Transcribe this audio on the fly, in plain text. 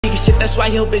Shit, that's why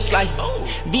your bitch like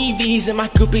VVs and my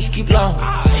groupies keep long.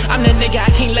 I'm that nigga, I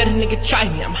can't let a nigga try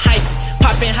me. I'm hype,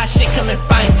 poppin' hot shit, come and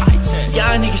find me.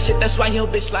 Young nigga shit, that's why your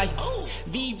bitch like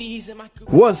VVs and my groupies.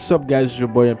 What's up, guys? It's your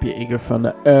boy Young Pierre from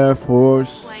the Air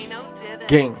Force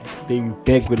Gang. Today we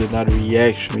back with another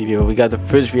reaction video. We got the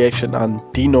first reaction on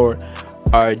Dinor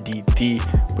Rdt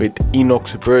with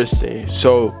Inox birthday.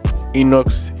 So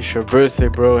Inox, it's your birthday,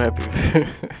 bro. Happy.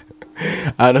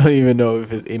 I don't even know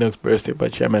if it's Inox's birthday,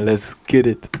 but yeah, man, let's get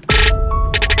it.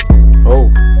 Oh.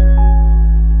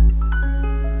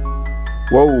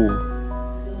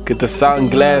 Whoa. Get the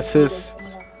sunglasses.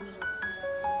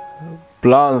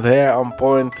 Blonde hair on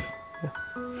point.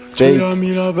 Tu l'as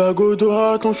mis la bague au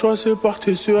doigt, ton choix c'est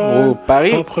parti sur elle. Oh,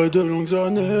 Paris. Après de longues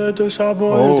années de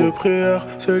charbon et de prière,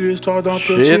 c'est l'histoire d'un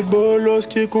petit bolos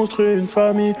qui construit une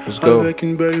famille avec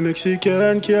une belle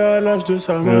mexicaine qui a l'âge de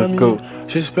sa mamie.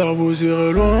 J'espère vous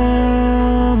irez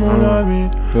loin, mon ami.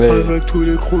 Avec tous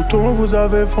les croutons, vous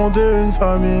avez fondé une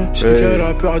famille. Je sais qu'elle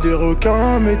a peur des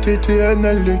requins, mais TTN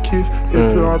elle les kiffe. Et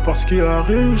peu importe ce qui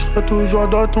arrive, je serai toujours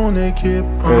dans ton équipe.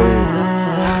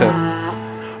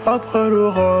 Après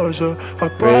l'orage,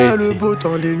 après le beau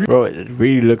temps, les nuits. Bro, it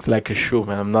really looks like a shoe,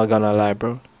 man. I'm not gonna lie,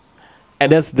 bro. And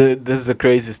that's the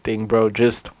craziest thing, bro.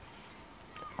 Just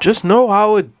know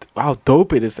how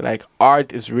dope it is. Like,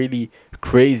 art is really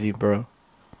crazy, bro.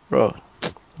 Bro,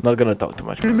 not gonna talk too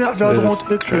much. Les lumières viendront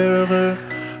t'éclairer.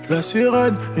 La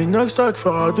sirène, Inox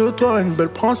fera de toi une belle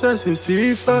princesse. Et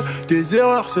s'il fait des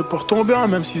erreurs, c'est pour ton bien,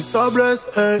 même si ça blesse.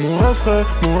 Hey. Mon rêve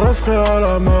à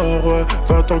la mort, ouais.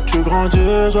 20 ans que tu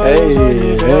grandis, joyeux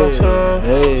anniversaire.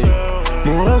 Hey.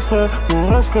 Mon rêve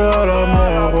à la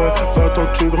mort, ouais. 20 ans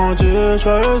que tu grandis,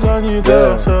 joyeux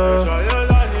anniversaire.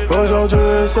 Aujourd'hui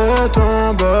c'est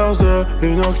ton birthday.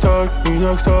 Inox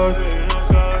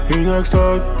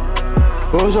talk.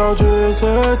 Aujourd'hui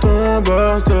c'est ton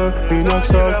birthday. Inox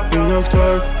talk.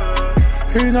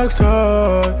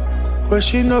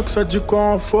 Wesh Inox, ça dit quoi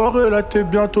enfoiré? Là t'es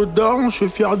bientôt daron, je suis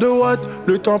fier de Watt.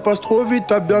 Le temps passe trop vite,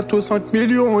 t'as bientôt 5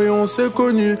 millions et on s'est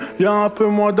connus il y a un peu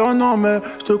moins d'un an, mais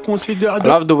je te considère. I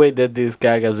love the way that this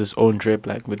guy has his own drip,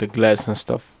 like with the glass and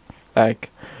stuff. Like,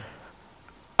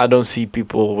 I don't see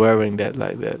people wearing that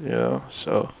like that, you know,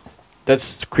 so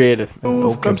that's creative, man.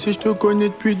 Ouf, comme si je te connais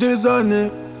depuis des années.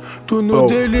 Tous nos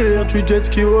délires, du jet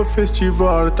ski au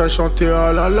festival. T'as chanté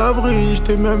à la laverie, je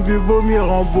t'ai même vu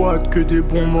vomir en boîte. Que des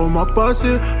bons moments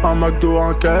passés, un McDo,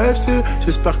 un KFC.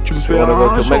 J'espère que tu me paieras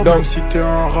un jour, même si t'es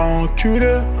un rat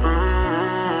enculé.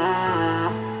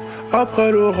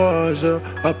 Après l'orage,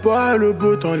 après le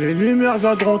beau temps, les lumières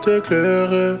viendront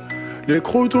t'éclairer. Les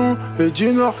croutons et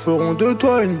Dinor feront de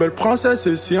toi une belle princesse.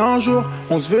 Et si un jour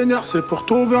on se vénère, c'est pour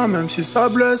ton bien, même si ça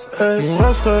blesse. Hey. Mon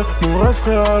rêve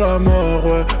à la mort,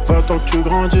 ouais. 20 ans que tu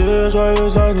grandis,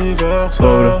 joyeux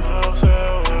anniversaire.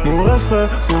 Mon rêve à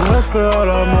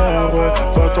la mort, ouais.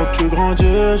 20 ans que tu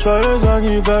grandis, joyeux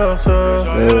anniversaire.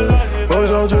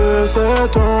 Aujourd'hui c'est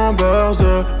ton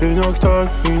birthday. Inox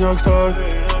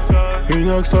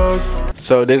talk.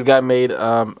 So this guy made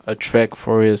a track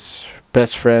for his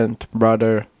best friend,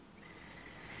 brother.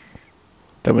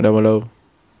 Tell me down below.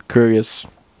 Curious.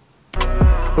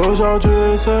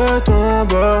 Aujourd'hui c'est ton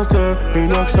birthday.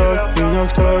 Inox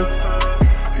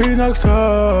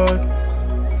talk.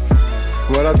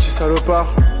 Voilà petit salopard,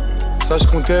 sache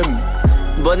qu'on t'aime.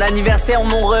 Bon anniversaire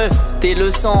mon ref, t'es le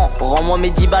sang, rends-moi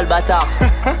mes 10 balles bâtard.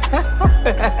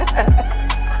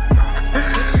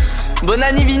 Bon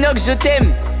anniv Inox, je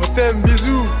t'aime. On t'aime,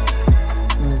 bisous.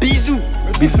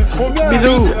 C'est trop bien.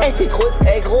 Bisous. Eh c'est trop,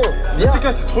 gros, viens. Tu sais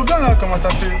quoi, c'est trop bien là, comment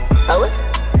t'as fait. Ah ouais?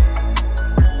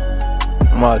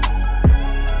 Mud.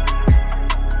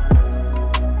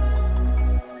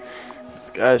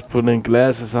 This guy's putting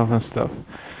glasses on and stuff.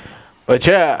 But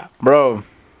yeah, bro,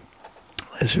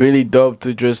 it's really dope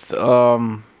to just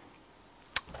okay,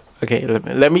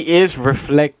 let me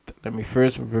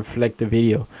first reflect the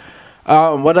video.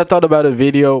 What I thought about the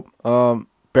video,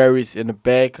 Paris in the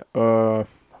back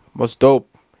was dope,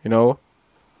 you know.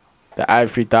 The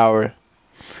Ivory Tower.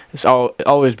 It's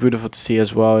always beautiful to see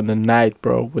as well in the night,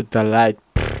 bro, with the light.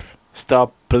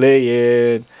 Stop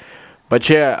playing. But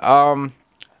yeah, I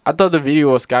thought the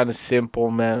video was kind of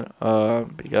simple, man.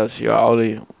 Because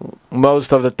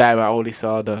most of the time I only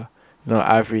saw the,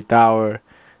 Ivory Tower,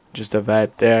 just the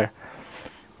vibe there.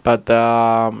 But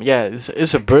yeah,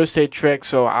 it's a birthday track,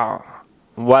 so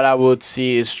what I would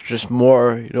see is just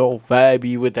more,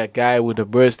 vibey with that guy, with the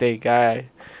birthday guy,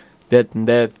 that and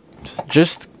that,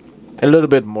 just a little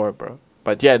bit more, bro.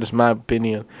 But yeah, that's my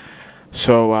opinion.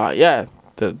 So yeah,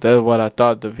 that's what I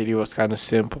thought. The video was kind of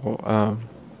simple.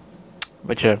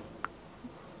 But yeah,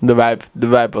 The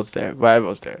vibe was there. Vibe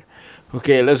was there.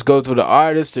 Okay, let's go to the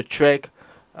artist, the track.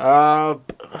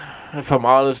 If I'm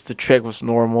honest, the track was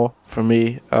normal for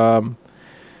me.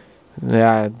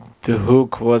 Yeah, the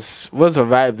hook was a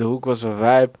vibe. The hook was a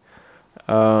vibe.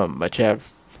 But yeah,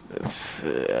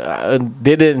 it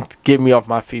didn't get me off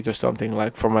my feet or something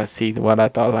like from my seat when I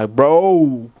thought like,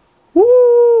 bro,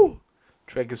 woo,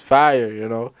 track is fire, you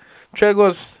know. Track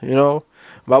was, you know,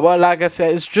 but what like I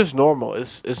said, it's just normal.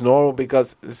 It's normal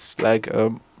because it's like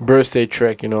a birthday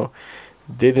track, you know.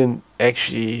 Didn't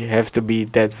actually have to be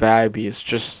that vibey. It's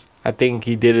just I think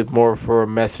he did it more for a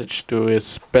message to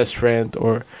his best friend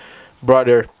or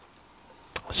brother.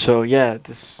 So yeah,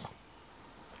 this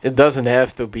it doesn't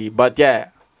have to be, but yeah,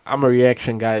 I'm a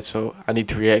reaction guy, so I need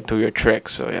to react to your track.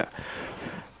 So yeah,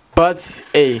 but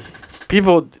hey,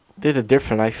 people did it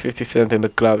different. Like 50 Cent in the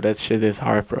club, that shit is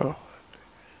hard, bro.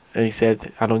 And he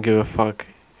said, "I don't give a fuck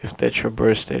if that's your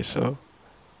birthday." So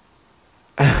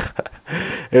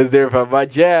it's different,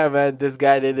 but yeah, man, this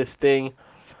guy did his thing.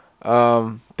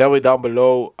 Tell me down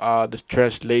below. The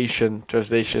translation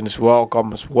is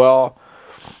welcome as well.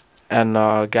 And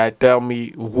guy, tell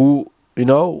me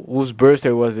whose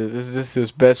birthday was it? Is this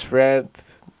his best friend?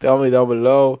 Tell me down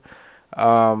below.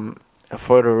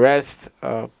 For the rest,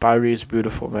 Paris is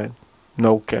beautiful, man.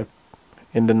 No cap.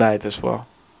 In the night as well.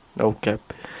 No cap.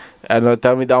 And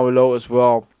tell me down below as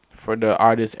well for the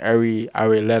artist Ari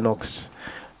Lennox.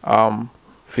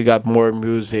 If you got more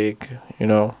music, you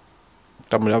know,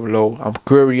 tell me down below. I'm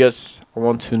curious. I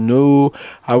want to know.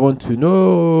 I want to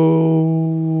know.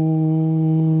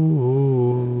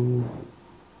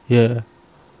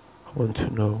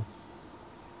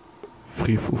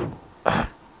 Free foo.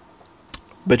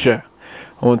 But yeah,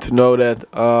 I want to know that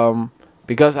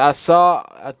because I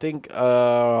think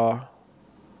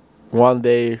one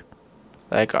day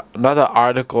like another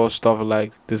article or stuff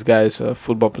like this guy is a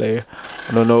football player.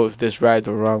 I don't know if this is right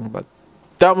or wrong, but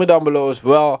tell me down below as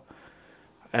well.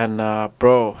 And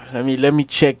bro, let me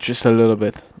check just a little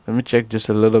bit. Let's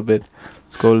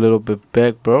go a little bit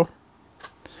back, bro,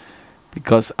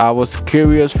 because I was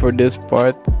curious for this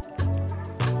part.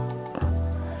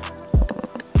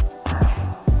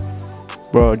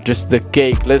 Bro, just the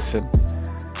cake, listen.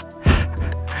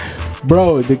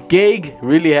 Bro, the cake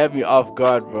really had me off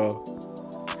guard, bro.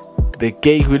 The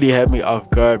cake really had me off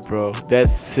guard, bro.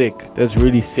 That's sick. That's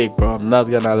really sick, bro. I'm not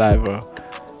gonna lie, bro.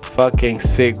 Fucking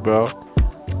sick, bro.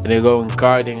 And they're going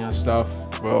karting and stuff,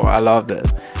 bro. I love that.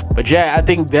 But yeah, I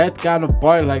think that kind of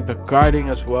part, like the karting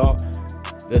as well,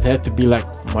 that had to be like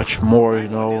much more, you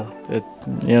know,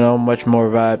 much more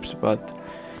vibes. But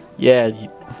yeah,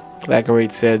 like I already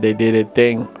said, they did a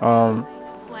thing.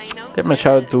 Let me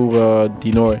shout out to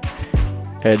Dinor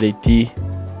Rdt.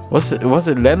 Was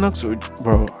it Lennox or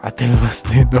bro? I think it was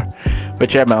Dinor.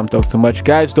 But yeah, man, I'm talking too much,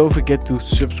 guys. Don't forget to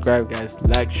subscribe, guys.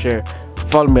 Like, share,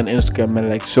 follow me on Instagram, man.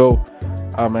 Like so.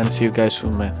 And see you guys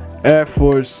soon, man. Air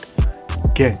Force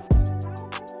Gang.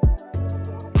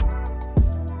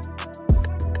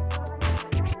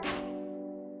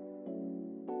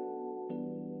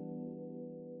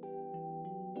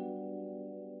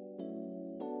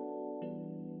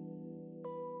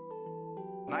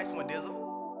 Nice one, Dizzle.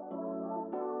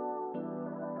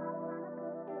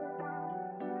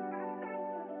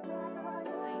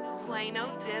 Plano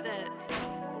did it.